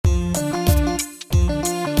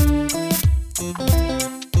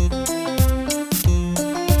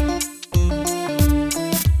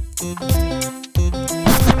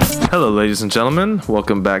Hello, ladies and gentlemen.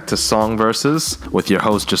 Welcome back to Song Versus with your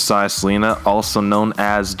host, Josiah Salina, also known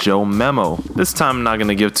as Joe Memo. This time, I'm not going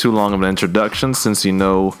to give too long of an introduction since you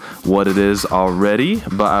know what it is already,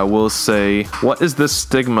 but I will say, what is this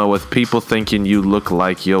stigma with people thinking you look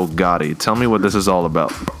like Yo Gotti? Tell me what this is all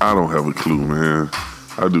about. I don't have a clue, man.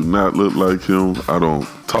 I do not look like him. I don't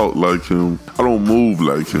talk like him. I don't move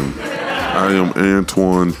like him. I am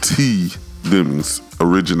Antoine T. Demings,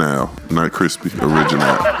 original, not crispy,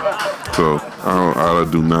 original. So I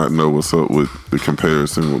do not know what's up with the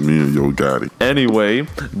comparison with me and Yo Gotti. Anyway,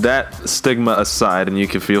 that stigma aside, and you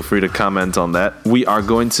can feel free to comment on that, we are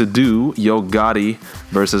going to do Yo Gotti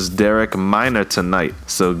versus Derek Minor tonight.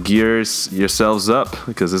 So gear yourselves up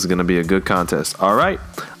because this is going to be a good contest. All right,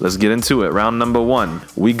 let's get into it. Round number 1,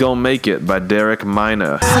 We Gon' Make It by Derek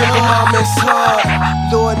Minor.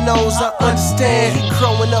 Lord knows I understand. He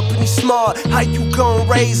growing up and he's smart. How you gon'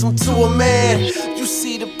 raise him to a man? You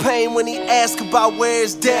see the pain when he ask about where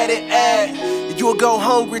his daddy at. You'll go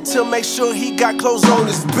hungry to make sure he got clothes on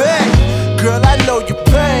his back. Girl, I know your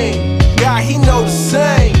pain. God, he know the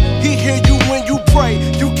same. He hear you when you pray.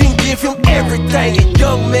 You can give him everything. And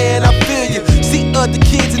young man, I feel you. See other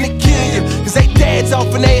kids and they kill you. Cause they dads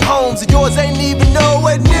off in their homes and yours ain't even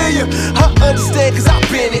nowhere near you. I understand cause I've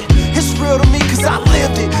been it. It's real to me cause I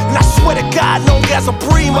lived it. And I swear to God, long as I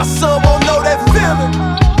breathe, my son won't know that feeling.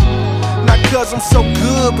 Not cause I'm so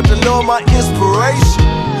good, but the Lord my inspiration.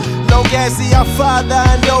 Long as he our father,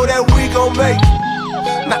 I know that we gon' make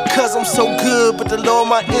it. Not cause I'm so good, but the Lord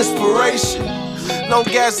my inspiration. Long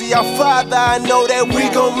as he our father, I know that we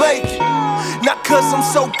gon' make it. Not cause I'm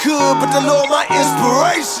so good, but the Lord my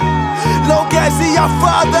inspiration. Long as he our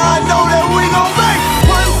father, I know that we gon' make it.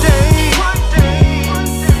 One day,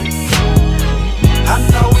 I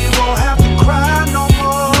know we won't have to cry no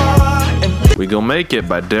more. We Gon' Make It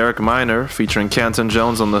by Derek Minor featuring Canton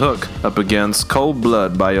Jones on the hook up against Cold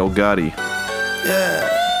Blood by Yo Gotti. Yeah,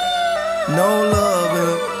 no love in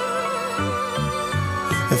it.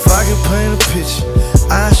 If I can paint a picture,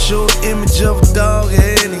 I show an image of a dog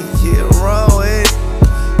head and yeah, raw head.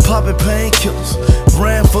 Poppin' painkillers,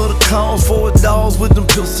 ran for the cause for dogs with them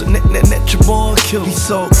pills. Net your boy killed. He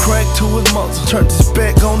sold crack to his mother, turned his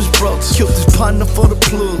back on his brothers, killed his partner for the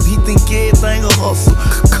plug. He think everything a hustle.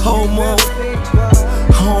 Cold mother,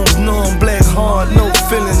 homes numb, black hard, no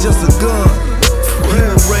feelings, just a gun. He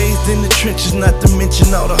was raised in the trenches, not to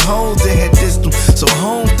mention all the hoes that had dissed him. So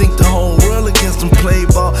home think the whole world against him. Play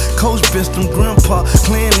ball, coach benched him, grandpa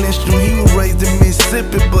Clan lynched him. He was raised in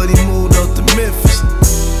Mississippi, but he moved up to Memphis.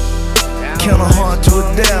 Kinda hard to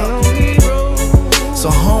adapt. So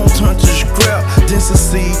home turned to scrap, then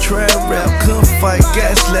succeed, trap rap, couldn't fight,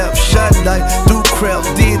 got slapped, shot like, threw crap,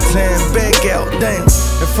 did time, back out, damn.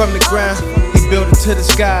 And from the ground, he built it to the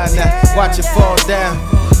sky, now watch it fall down.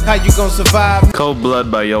 How you gon' survive? Cold Blood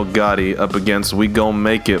by Yo Gotti up against We Gon'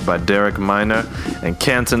 Make It by Derek Minor and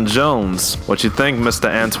Canton Jones. What you think, Mr.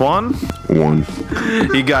 Antoine? 1.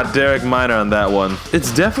 He got Derek Minor on that one.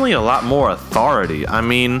 It's definitely a lot more authority. I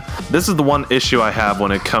mean, this is the one issue I have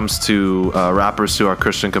when it comes to rappers who are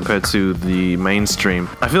Christian compared to the mainstream.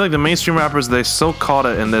 I feel like the mainstream rappers, they so caught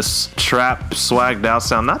it in this trap, swagged out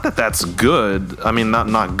sound. Not that that's good. I mean,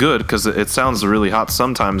 not good, because it sounds really hot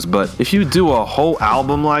sometimes, but if you do a whole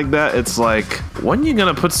album like that, it's like, when are you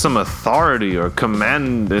gonna put some authority or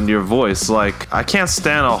command in your voice? Like, I can't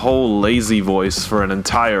stand a whole lazy voice for an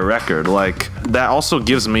entire record. Like, that also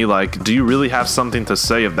gives me like, do you really have something to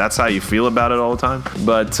say if that's how you feel about it all the time?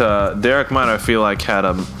 But Derek Minor, I feel like, had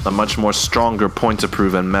a much more stronger point to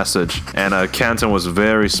prove and message, and Canton was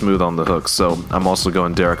very smooth on the hook, so I'm also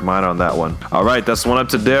going Derek Minor on that one. All right, that's one up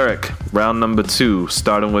to Derek. Round number 2,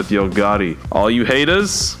 starting with Yo Gotti. All you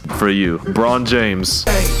haters, for you, Braun James.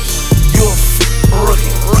 Hey, you a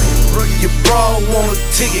rookie. Your bra want a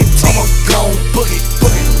ticket, I'ma gon' book it.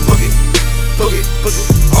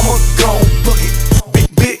 I'ma gon' book it.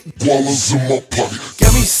 Big Dollars in my pocket.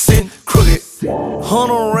 got me sitting crooked.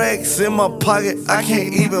 100 racks in my pocket, I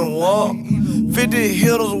can't even walk. 50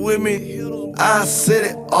 hitters with me, I set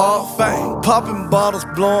it off. Popping bottles,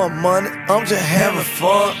 blowing money, I'm just having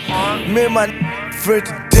fun. Me and my afraid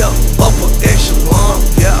to death, upper echelon.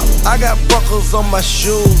 Yeah, I got buckles on my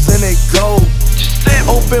shoes and they gold.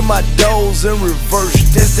 Open my doors in reverse,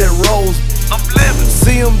 that's that rose. I'm living.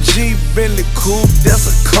 CMG Bentley Coupe, that's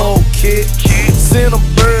a cold kid. Send a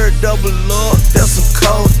bird, double up, that's some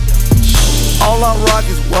cold. All I rock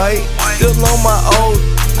is white, still on my old.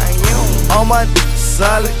 All my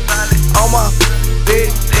solid, all my big.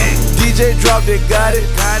 DJ drop it, got it.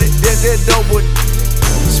 That's that dope boy.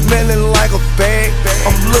 smelling like a bag.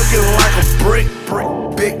 I'm looking like a brick.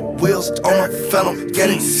 Big wheels on my phantom. Got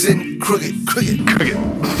it sitting crooked.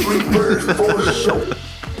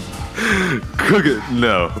 Crooked,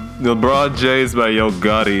 no. LeBron James by Yo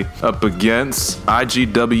Gotti up against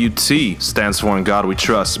IGWT, stands for In God We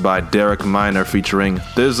Trust, by Derek Minor featuring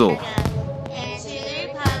Thizzle. And to the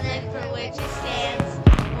republic for which it stands,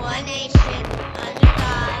 one nation, under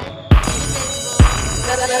God, indivisible.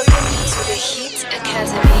 Welcome to the Heat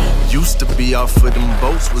Academy. Used to be off of them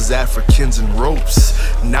boats, was Africans and ropes.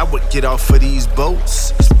 Now what get off of these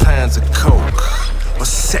boats is pounds of coke or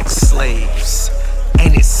sex slaves.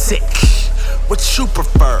 Ain't it sick? What you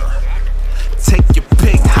prefer? Take your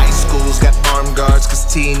pick. High schools got armed guards cause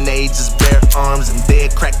teenagers bear arms and they'll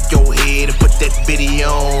crack your head and put that video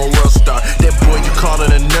on World Star. That boy you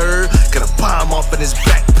callin' a nerd got a bomb off in his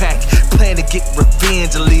backpack. Plan to get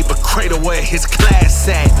revenge and leave a crater where his class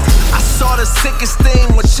at. I saw the sickest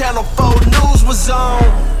thing when Channel 4 News was on.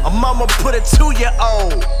 A mama put a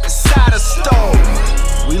 2-year-old inside a stove.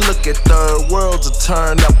 We look at third worlds and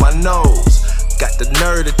turn up our nose. Got the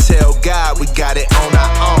nerve to tell God we got it on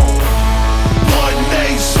our own. One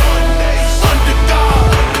nation, under God.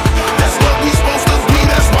 That's what we supposed to be,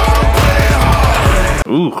 that's why I'm playing hard.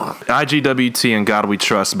 Ooh, IGWT and God We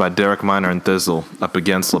Trust by Derek Minor and Thizzle up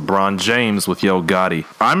against LeBron James with Yo Gotti.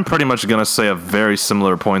 I'm pretty much going to say a very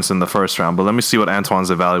similar points in the first round, but let me see what Antoine's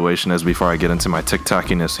evaluation is before I get into my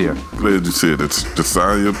TikTokiness here. Glad you said it's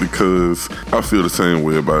Josiah because I feel the same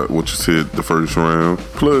way about what you said the first round.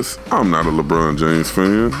 Plus, I'm not a LeBron James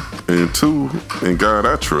fan. And two, in God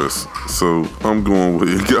I trust. So I'm going with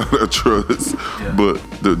in God I trust. Yeah. But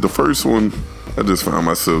the first one, I just found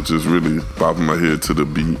myself just really bopping my head to the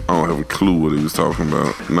beat. I don't have a clue what he was talking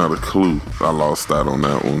about. Not a clue. I lost out on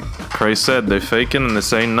that one. Cray said they faking and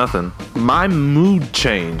this ain't nothing. My mood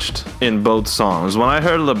changed in both songs. When I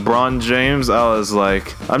heard LeBron James, I was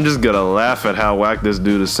like, I'm just gonna laugh at how whack this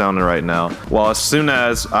dude is sounding right now. While as soon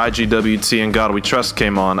as IGWT and God We Trust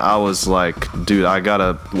came on, I was like, dude, I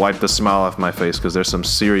gotta wipe the smile off my face because there's some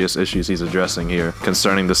serious issues he's addressing here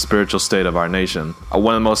concerning the spiritual state of our nation.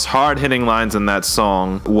 One of the most hard-hitting lines in that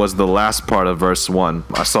song was the last part of verse 1.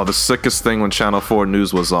 I saw the sickest thing when Channel 4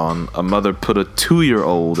 News was on. A mother put a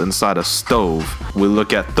 2-year-old inside a stove. We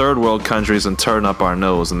look at third world countries and turn up our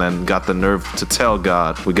nose and then got the nerve to tell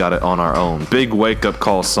God we got it on our own. Big wake-up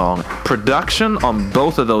call song. Production on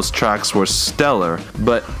both of those tracks were stellar,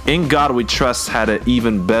 but In God We Trust had an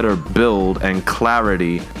even better build and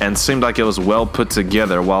clarity and seemed like it was well put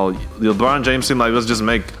together, while LeBron James seemed like let's just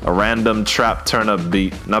make a random trap turn-up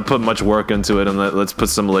beat, not put much work into it, and let's put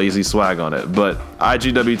some lazy swag on it. But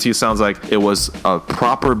IGWT sounds like it was a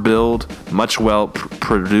proper build, much well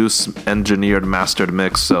produced, engineered, mastered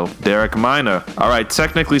mix. So Derek Minor. All right,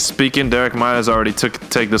 technically speaking, Derek Minor's already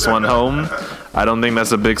take this one home. I don't think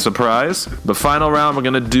that's a big surprise. The final round, we're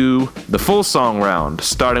gonna do the full song round,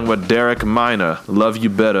 starting with Derek Minor, Love You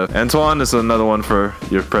Better. Antoine, this is another one for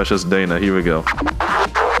your precious Dana. Here we go.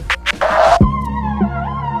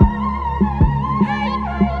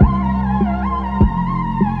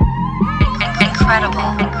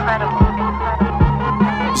 Incredible.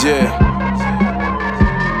 Yeah.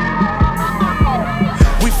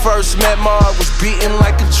 We first met, Ma was beating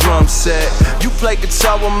like a drum set. You play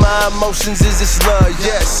guitar with my emotions, is this love?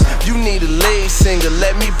 Yes. You need a lead singer,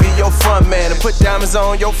 let me be your front man and put diamonds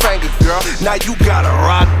on your finger, girl. Now you got a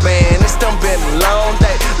rock band, it's done been a long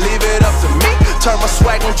day. Leave it up to me, turn my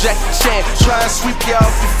swag on Jackie Chan. Try and sweep you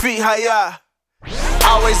off your feet, hi-ya.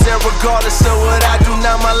 Always there regardless of what I do,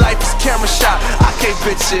 now my life is camera shot. I can't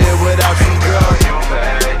picture it without you, girl. You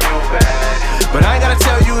bad. But I ain't gotta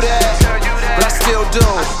tell you that, but I still do.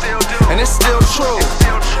 And it's still true,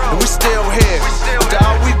 and we still here. After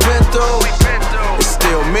all we've been through, it's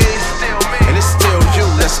still me, and it's still you,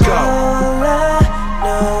 let's go. All I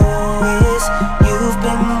know is you've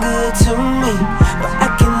been good to me, but I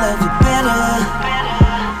can love you better.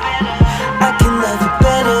 I can love you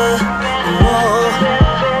better.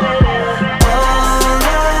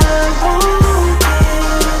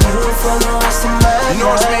 You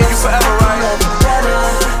know it's me and you forever, right?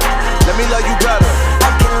 Let me love you better. I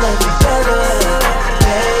can love you better,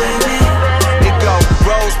 baby. It go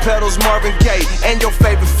rose petals, Marvin Gaye, and your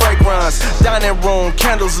favorite fragrance. Dining room,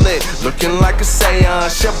 candles lit, looking like a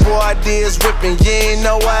seance. Your boy ideas whipping, you ain't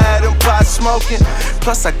know I had them pot smoking.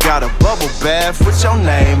 Plus I got a bubble bath with your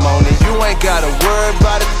name on it. You ain't gotta worry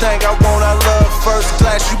about a thing I want. I love first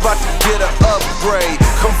class, you bout to get an upgrade.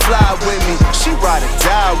 Come fly with me, she ride or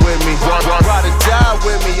die with me. Ride or die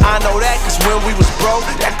with me, I know that cause when we was broke,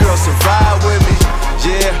 that girl survived with me.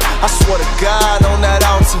 Yeah, I swear to God on that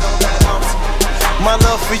altar. My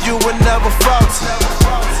love for you will never falter,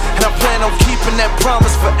 and I plan on keeping that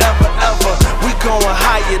promise forever, ever. We going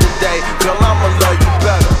higher today, girl, I'ma love you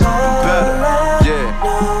better. Better, yeah.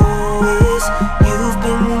 All I know is you've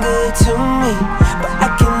been good to me, but I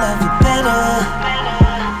can love you better.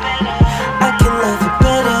 I can love you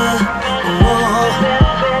better. Whoa.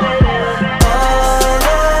 All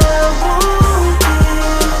I want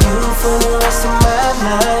is you for the rest of my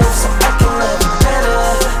life, so I can love you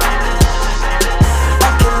better. I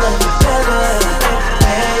can love you better,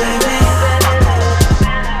 baby.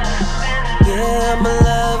 Yeah, I'ma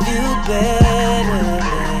love you better,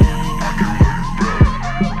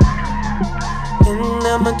 and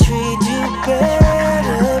I'ma treat you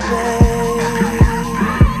better, babe.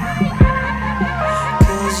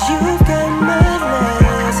 'Cause you've got my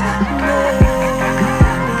last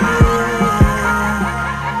name,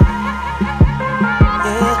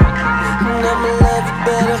 yeah. And I'ma love you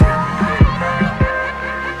better.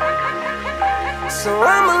 So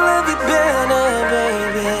I'ma love you better,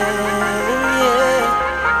 baby, yeah.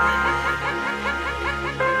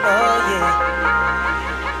 Oh yeah.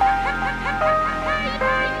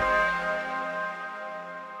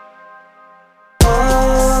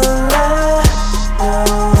 All I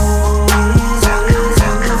know is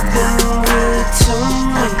you've been good to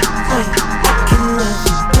me. I can love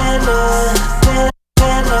you better,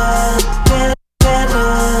 better,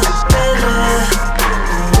 better.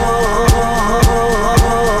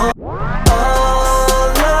 Whoa. All I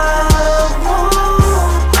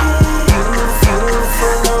want is you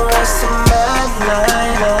for the rest of my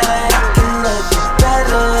life. I can love you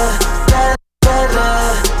better,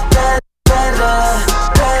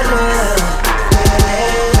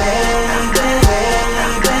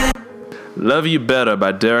 Love You Better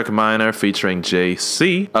by Derek Minor featuring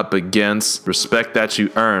JC up against Respect That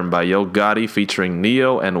You Earn by Yo Gotti featuring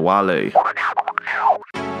Neo and Wale.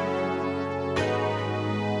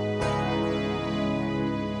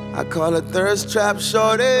 I call it thirst trap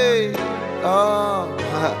shorty. Oh,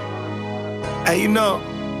 Hey, you know,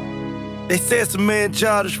 they say it's a man's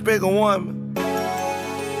job to respect a woman.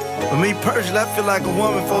 But me personally, I feel like a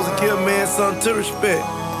woman supposed to give a man something to respect.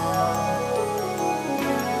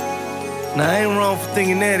 Now, I ain't wrong for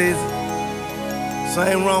thinking that, is it? So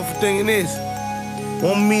I ain't wrong for thinking this.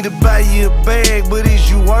 Want me to buy you a bag, but is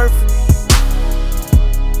you worth it?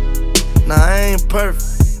 Nah, I ain't perfect.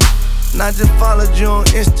 And I just followed you on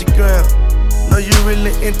Instagram. Know you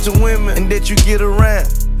really into women and that you get around.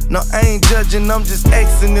 No, I ain't judging, I'm just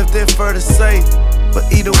asking if they're fair to say. But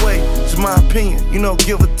either way, it's my opinion, you know,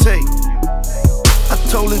 give or take. I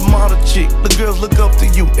told this model chick, the girls look up to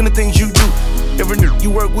you and the things you do. Every nigga you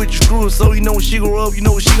work with, you screw her, so you know when she grow up, you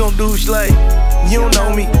know what she gon' do. She like, you don't know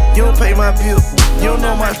me, you don't pay my bill, you don't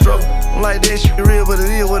know my struggle. I'm like, that shit real, but it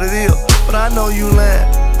is what it is. But I know you lying,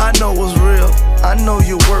 I know what's real. I know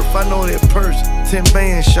your worth, I know that purse. 10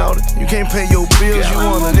 bands, shouted. You can't pay your bills, you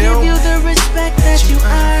one of them. Give you the respect that you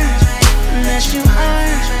earn, that you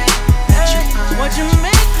earn. What you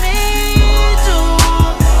make me do,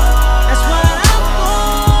 that's what I'm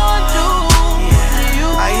gon' do to you.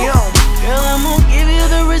 I am. Girl, I'm gon' give you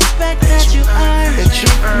the respect that you earn, That you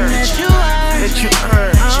earn, that you earn, that you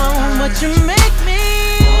earn. What you make me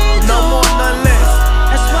do, No more, none less.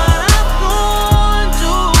 that's what I'm gon'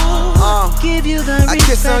 do. Give you the I respect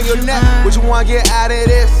kiss on your you neck. earn. Would you wanna get out of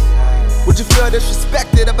this? Would you feel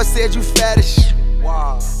disrespected if I said you fetish?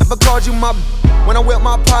 If I called you my when I'm with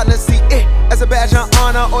my partner, see it as a badge of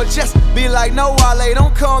honor, or just be like, no, Wale,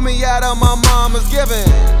 don't call me out of my mama's giving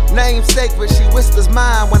namesake, but she whispers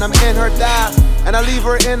mine when I'm in her thighs, and I leave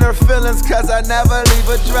her in her feelings, cause I never leave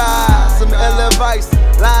her dry. Some ill advice,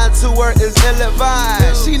 lying to her is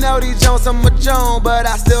ill-advised. She know these Jones, I'm a Joan, but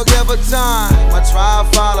I still give her time. I try to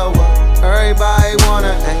follow her, everybody want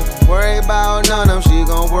her, ain't worried about none of them. She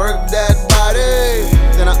gon' work that body,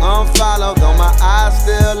 then I unfollow, though my eyes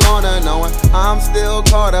still on her, knowing I'm still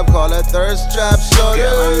caught up, call her thirst trap shorty.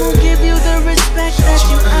 Girl, I'm gon' give you the respect that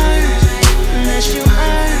you earn, that you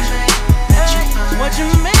earn. What you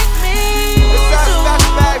make me do, that's what I'm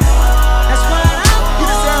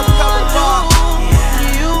gon' do to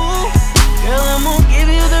you. Girl, I'm gon' give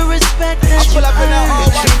you the respect that you earn,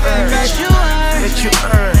 that you earn, That you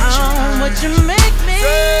earn. What you make me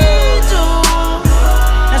do,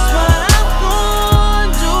 that's what I'm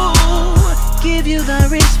gon' do. Give you the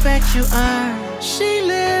respect you earn. She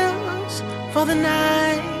lives for the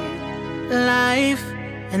night life,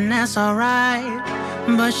 and that's alright.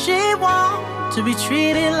 But she wants to be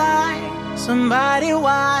treated like somebody's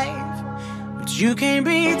wife. But you can't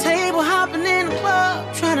be table hopping in the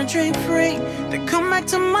club, trying to drink free. Then come back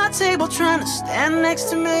to my table, trying to stand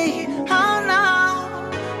next to me. Oh no,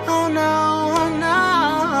 oh no, oh no.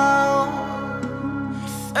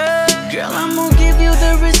 Girl, I'm gonna give you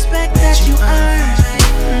the respect that you earn,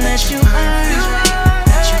 that you earn.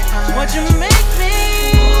 What you make me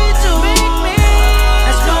do,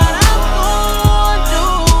 that's what I'm gonna do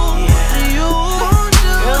to you.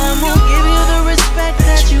 Girl, I'm gonna give you the respect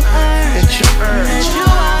that you earn, that you earn,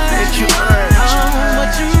 that you earn.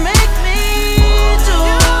 What you make me do,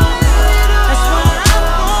 that's what I'm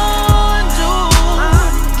gonna do.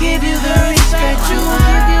 Give you the respect you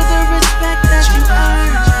earn, give you the respect that you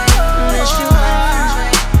earn, that you earn.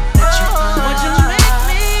 What you make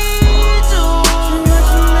me do, what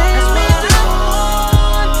you make me do,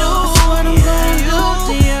 that's what I'm gonna do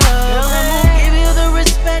to you. Girl, I'm gonna give you the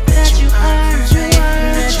respect that you earn,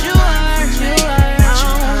 that you earn, you earn.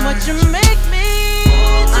 What you make me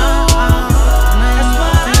do, that's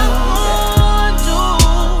what I'm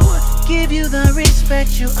gonna do. Give you the respect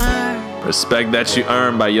you earn. Respect That You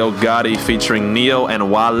Earn by Yo Gotti featuring Neo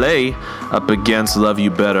and Wale up against Love You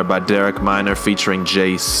Better by Derek Minor featuring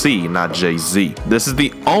JC, not Jay-Z. This is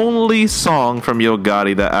the only song from Yo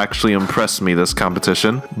Gotti that actually impressed me this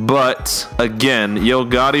competition. But again, Yo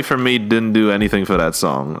Gotti for me didn't do anything for that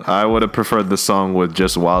song. I would have preferred the song with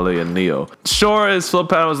just Wale and Neo. Sure, his flow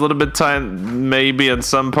pattern was a little bit tight, maybe in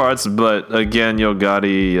some parts, but again, Yo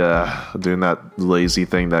Gotti doing that lazy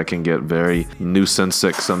thing that can get very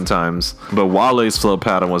nuisance-sick sometimes. But Wale's flow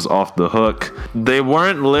pattern was off the hook. They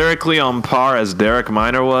weren't lyrically on par as Derek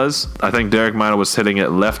Minor was. I think Derek Minor was hitting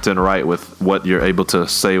it left and right with what you're able to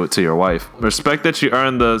say to your wife. Respect That You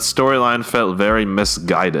Earn, the storyline felt very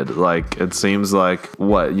misguided. Like, it seems like,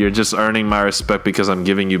 what, you're just earning my respect because I'm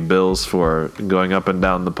giving you bills for going up and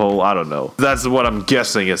down the pole? I don't know. That's what I'm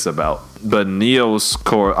guessing it's about. But Neo's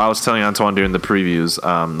core, I was telling Antoine during the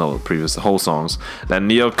the whole songs, that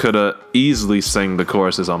Neo could have easily sang the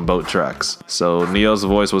choruses on both tracks. So Neo's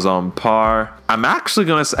voice was on par. I'm actually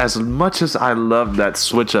gonna, as much as I love that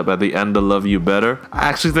switch up at the end of Love You Better, I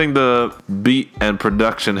actually think the beat and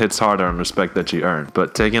production hits harder on Respect That You Earn.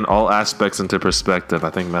 But taking all aspects into perspective,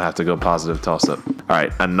 I think I'm gonna have to go positive toss up. All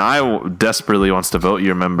right, Anaya desperately wants to vote. You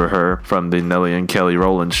remember her from the Nelly and Kelly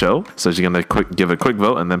Rowland show. So she's gonna give a quick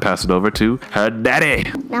vote and then pass it over to her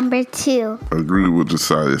daddy. Number 2. I agree with what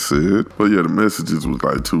Josiah said. But yeah, the messages was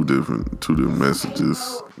like two different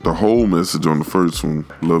messages. The whole message on the first one,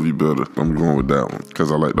 Love You Better. I'm going with that one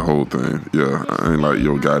because I like the whole thing. Yeah, I ain't like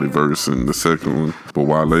Yo Gotti verse in the second one. But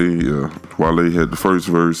Wale had the first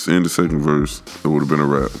verse and the second verse. It would have been a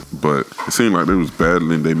rap. But it seemed like they was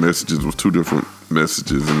battling. Their messages was two different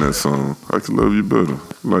messages in that song. I Can Love You Better.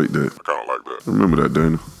 I like that. I kind of like that. Remember that,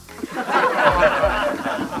 Dana.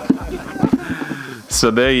 So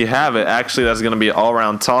there you have it. Actually, that's going to be an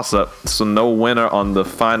all-round toss-up. So no winner on the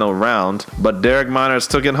final round. But Derek Miners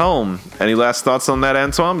took it home. Any last thoughts on that,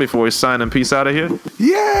 Antoine, before we sign and peace out of here?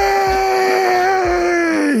 Yay!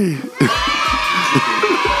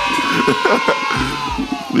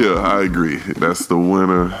 Yeah, I agree. That's the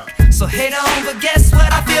winner. So hate on, but guess what?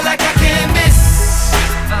 I feel like I can't miss.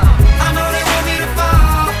 I know they want me to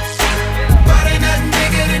fall, but ain't nothing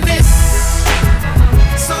bigger than this.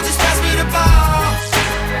 So just pass me the ball.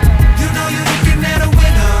 You know you're looking at a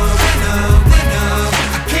winner, winner, winner.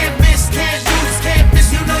 I can't miss, can't lose, can't miss.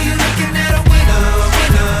 You know you're looking at a winner,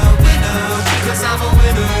 winner, winner. 'Cause I'm a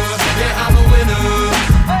winner, yeah, I'm a winner.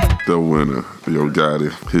 The winner, Yo Gotti,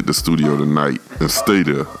 hit the studio tonight and stay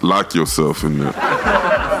there. Lock yourself in there.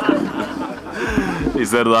 He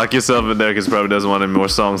said lock yourself in there because probably doesn't want any more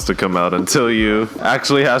songs to come out until you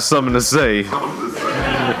actually have something to say.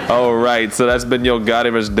 All right, so that's been Yo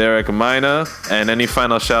Gotti versus Derek Minor. And any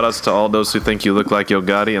final shout outs to all those who think you look like Yo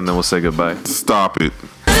Gotti, and then we'll say goodbye. Stop it.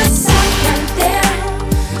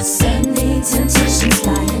 Sending temptations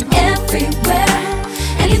lying everywhere.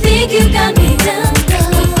 And you think you got me down,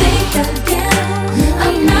 but think again.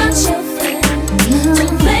 I'm not your friend.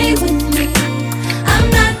 Don't play with me. I'm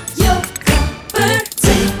not your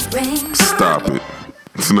birthday ring. Stop it.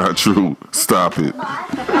 It's not true. Stop it.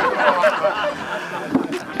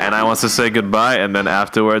 And I want to say goodbye, and then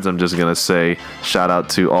afterwards, I'm just gonna say shout out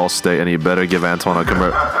to Allstate, and you better give Antoine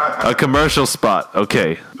a commercial spot.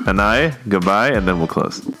 Okay, Anai, goodbye, and then we'll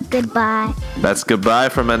close. Goodbye. That's goodbye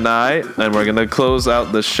from Anai, and we're gonna close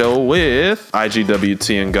out the show with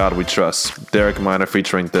IGWT and God We Trust. Derek Minor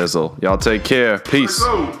featuring Thizzle. Y'all take care. Peace.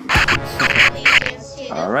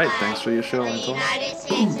 All right, thanks for your show, Antoine. United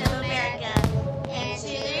States of America, and to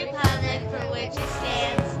the republic for which it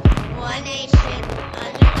stands, one nation,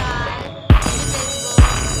 under God,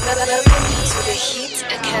 indivisible, to the Heat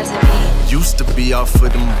Academy. Used to be off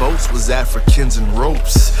of them boats, was Africans and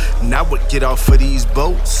ropes. Now what get off of these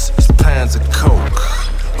boats is pounds of coke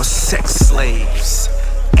or sex slaves.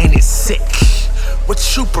 Ain't it sick?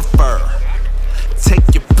 What you prefer?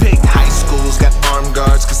 Take your pick. High schools got armed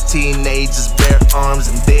guards cause teenagers bear arms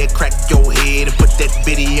and they'll crack your head and put that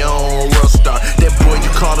video on World Star. That boy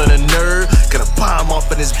you callin' a nerd got a bomb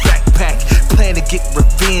off in his backpack. Plan to get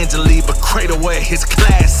revenge and leave a crater where his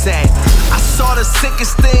class at. I saw the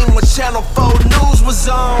sickest thing when Channel 4 News was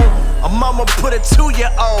on. A mama put a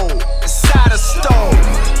 2-year-old inside a stove.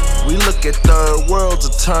 We look at third worlds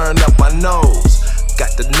to turn up our nose.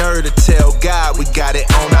 Got the nerve to tell God we got it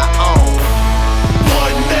on our own.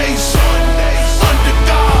 One nation, under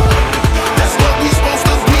God. That's what we supposed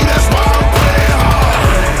to be, that's why I'm playing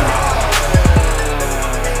hard.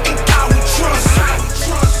 In God we trust.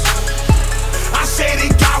 I said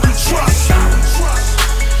in God we trust.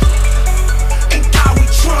 In God we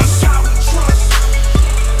trust.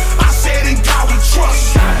 I said in God we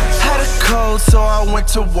trust. Had a cold so I went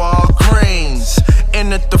to Walgreens.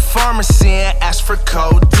 Entered the pharmacy and asked for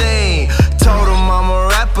codeine. Told them I'm a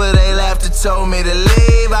rapper, they laughed and told me to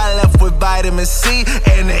leave. I left with vitamin C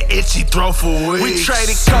and an itchy throat for weeks. We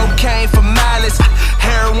traded cocaine for malice,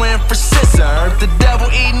 heroin for scissor. The devil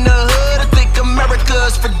eating the hood, I think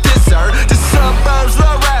America's for dessert. The suburbs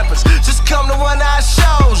love rappers, just come to one of our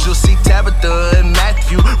shows. You'll see Tabitha and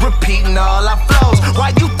Matthew repeating all our flows.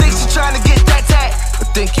 Why you think she trying to get that tag? I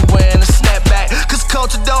think you wearing a snapback, cause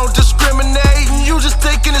culture don't discriminate and you just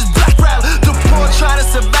thinking it's black rap. The poor trying to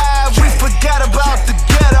survive, we forgot about the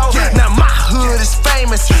ghetto. Now my hood is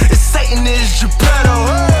famous, and Satan is Geppetto.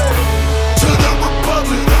 To the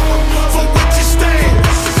Republic, for which it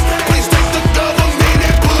stands. Please take the government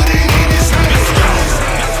and put it in his hands.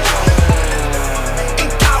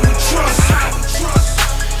 In God we trust.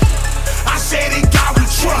 I said in God we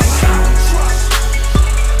trust.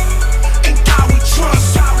 In God we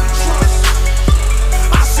trust.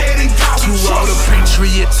 I said in God we trust. To all the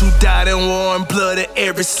patriots who died in war and blood of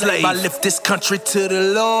every slave, I lift this country to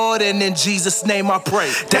the Lord and in Jesus' name I pray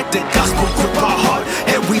that the gospel grip our heart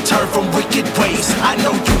and we turn from wicked ways. I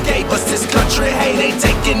know you gave us this country, hey, they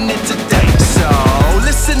taking it today. So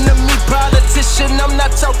listen to me, politician, I'm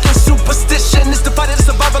not talking superstition. It's the fight of the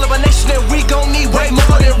survival of a nation and we gon' need way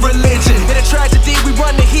more than religion. In a tragedy, we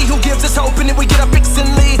run to he who gives us hope and then we get our fix and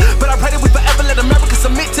lead. But I pray that we forever let America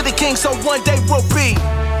submit to the king so one day we'll be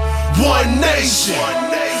one nation,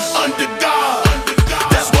 under God.